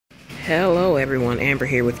Hello everyone, Amber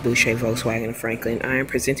here with Boucher VW of Franklin. I am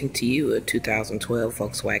presenting to you a 2012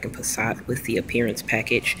 Volkswagen Passat with the appearance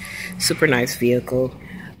package. Super nice vehicle.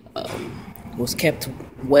 Was kept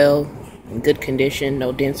well, in good condition,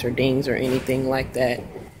 no dents or dings or anything like that.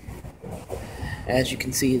 As you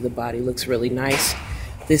can see, the body looks really nice.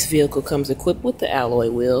 This vehicle comes equipped with the alloy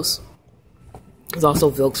wheels. It's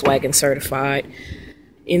also Volkswagen certified.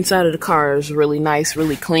 Inside of the car is really nice,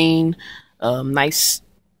 really clean, nice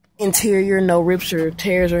interior, no rips or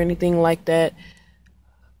tears or anything like that.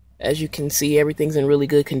 As you can see, everything's in really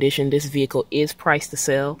good condition. This vehicle is priced to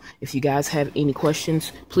sell. If you guys have any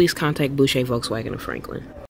questions, please contact Boucher VW of Franklin.